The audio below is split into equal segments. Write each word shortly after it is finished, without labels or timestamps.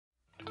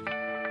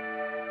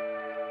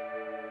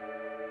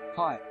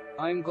Hi,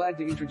 I am glad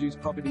to introduce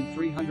property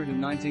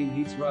 319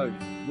 Heaths Road,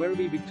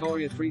 Werribee,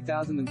 Victoria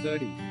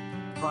 3030.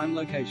 Prime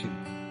location.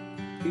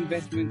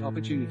 Investment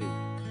opportunity.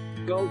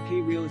 Gold Key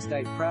Real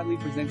Estate proudly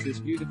presents this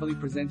beautifully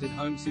presented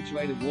home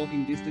situated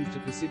walking distance to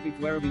Pacific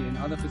Werribee and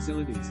other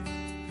facilities.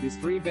 This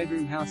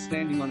 3-bedroom house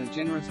standing on a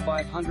generous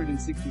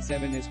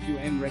 567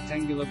 SQM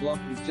rectangular block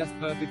is just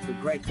perfect for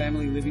great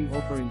family living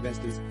or for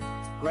investors.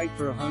 Great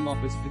for a home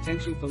office,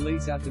 potential for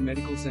lease out to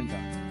medical center.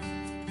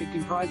 It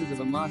comprises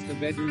of a master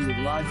bedroom with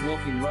large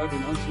walk-in robe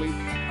and ensuite.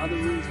 Other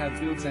rooms have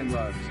built-in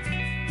robes.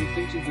 It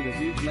features with a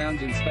huge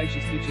lounge and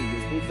spacious kitchen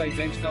with buffet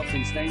benchtops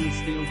and stainless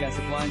steel gas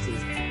appliances.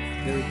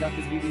 There is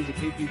ducted heating to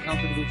keep you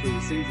comfortable through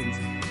the seasons.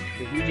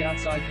 The huge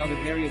outside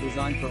covered area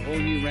designed for all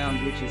year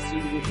round, which is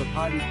suitable for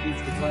parties, kids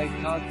to play,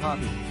 cars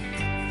parking.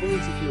 Fully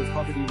secure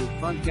property with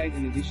front gate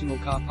and additional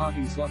car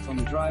parking slots on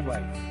the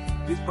driveway.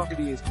 This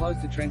property is close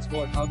to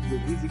transport hubs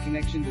with easy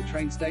connection to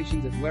train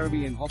stations at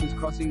Werribee and Hoppers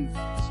Crossing,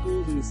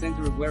 schools in the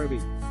centre of Werribee.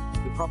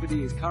 The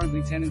property is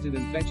currently tenanted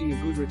and fetching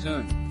a good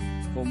return.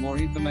 For more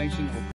information or